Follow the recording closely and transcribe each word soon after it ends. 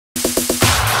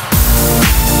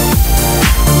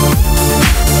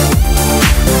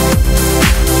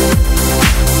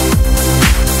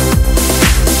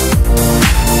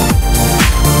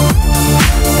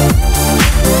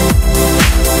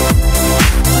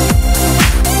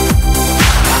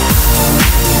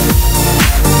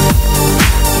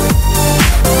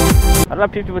lot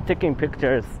of people taking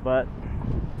pictures, but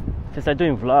since I'm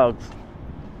doing vlogs,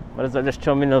 might as well just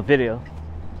show me no video.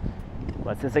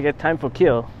 But since I get time for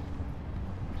kill,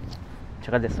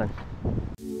 check out this one.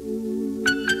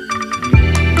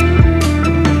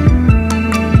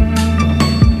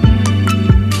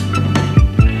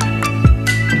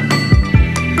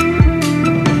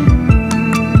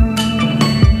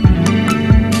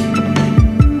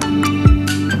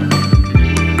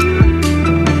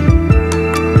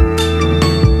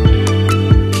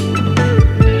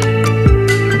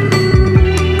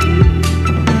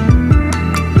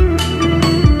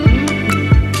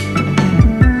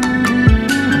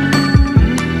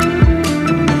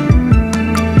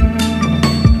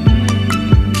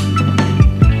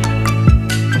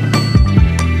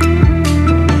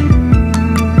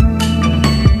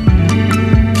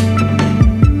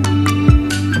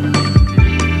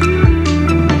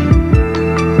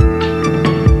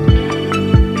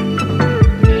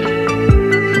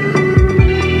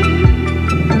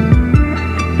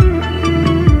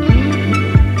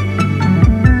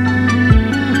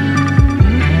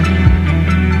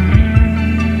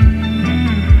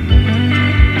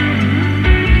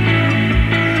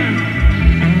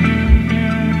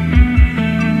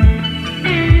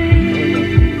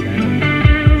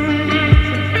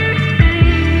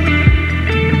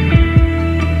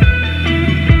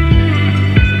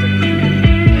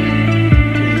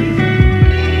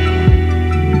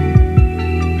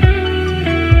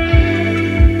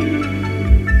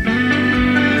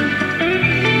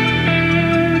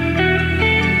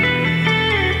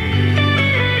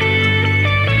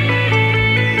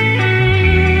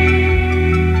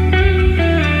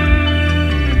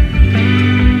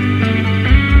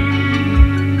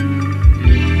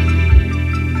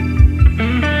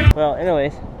 Well,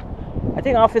 anyways, I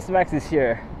think Office Max is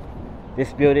here.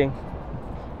 This building.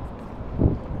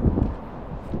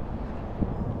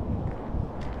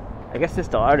 I guess it's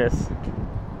the artist.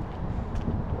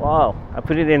 Wow, I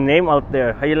put in name out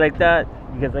there. How you like that?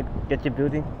 You guys like get your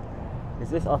building? Is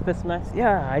this Office Max?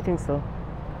 Yeah, I think so.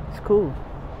 It's cool.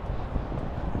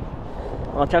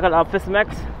 I'll check out Office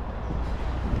Max.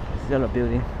 It's in a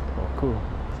building. Oh, cool.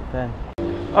 Japan.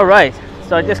 Alright,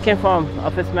 so I just came from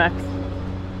Office Max.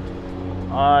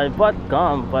 I bought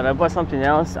gum, but I bought something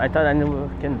else I thought I never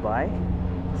can buy,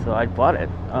 so I bought it.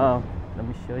 Let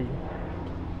me show you.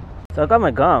 So I got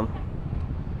my gum,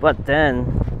 but then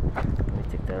let me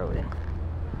take that away.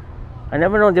 I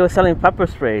never know they were selling pepper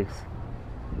sprays.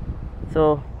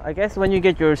 So I guess when you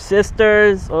get your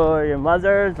sisters or your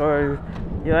mothers or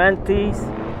your aunties,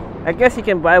 I guess you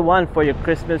can buy one for your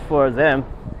Christmas for them,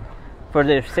 for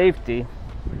their safety.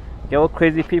 They're all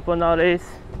crazy people nowadays.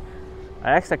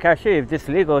 I asked the cashier if this is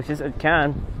legal. She said it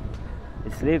can.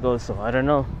 It's legal, so I don't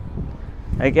know.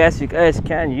 I guess you guys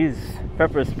can use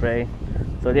pepper spray.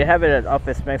 So they have it at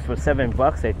Office Max for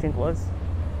 $7, I think was.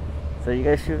 So you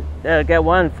guys should get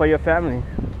one for your family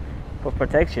for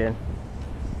protection.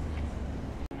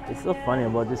 It's so funny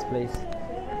about this place.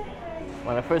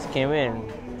 When I first came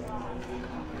in,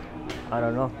 I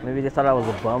don't know, maybe they thought I was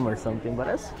a bum or something, but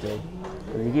that's good.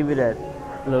 They give you that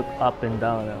look up and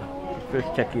down.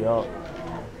 First check you out.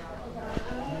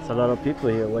 There's a lot of people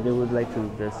here. What they would like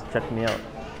to just check me out.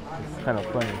 It's kind of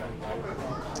funny.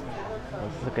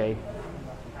 It's okay.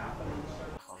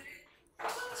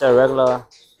 It's a regular,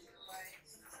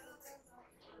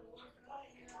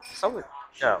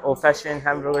 old-fashioned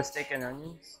hamburger steak and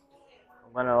onions.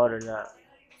 I'm gonna order that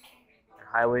at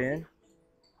Highway Inn.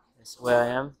 That's where I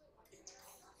am.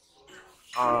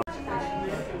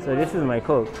 So this is my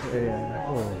Coke. Yeah.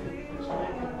 Oh.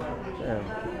 Yeah.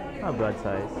 Not bad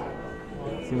size.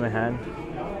 See my hand?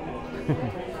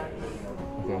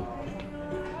 Okay.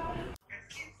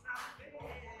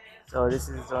 So this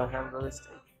is the hamburger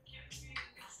steak.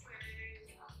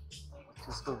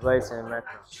 Just good rice and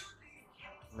mackerel.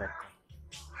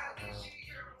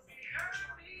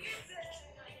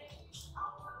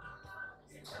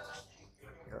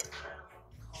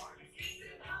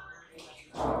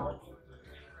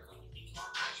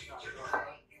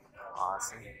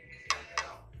 Awesome.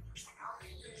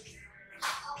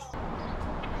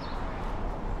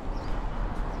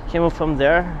 Came up from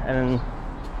there and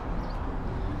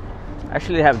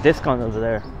actually have discount over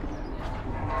there.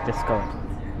 Discount.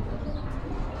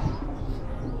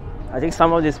 I think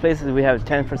some of these places we have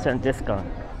 10% discount.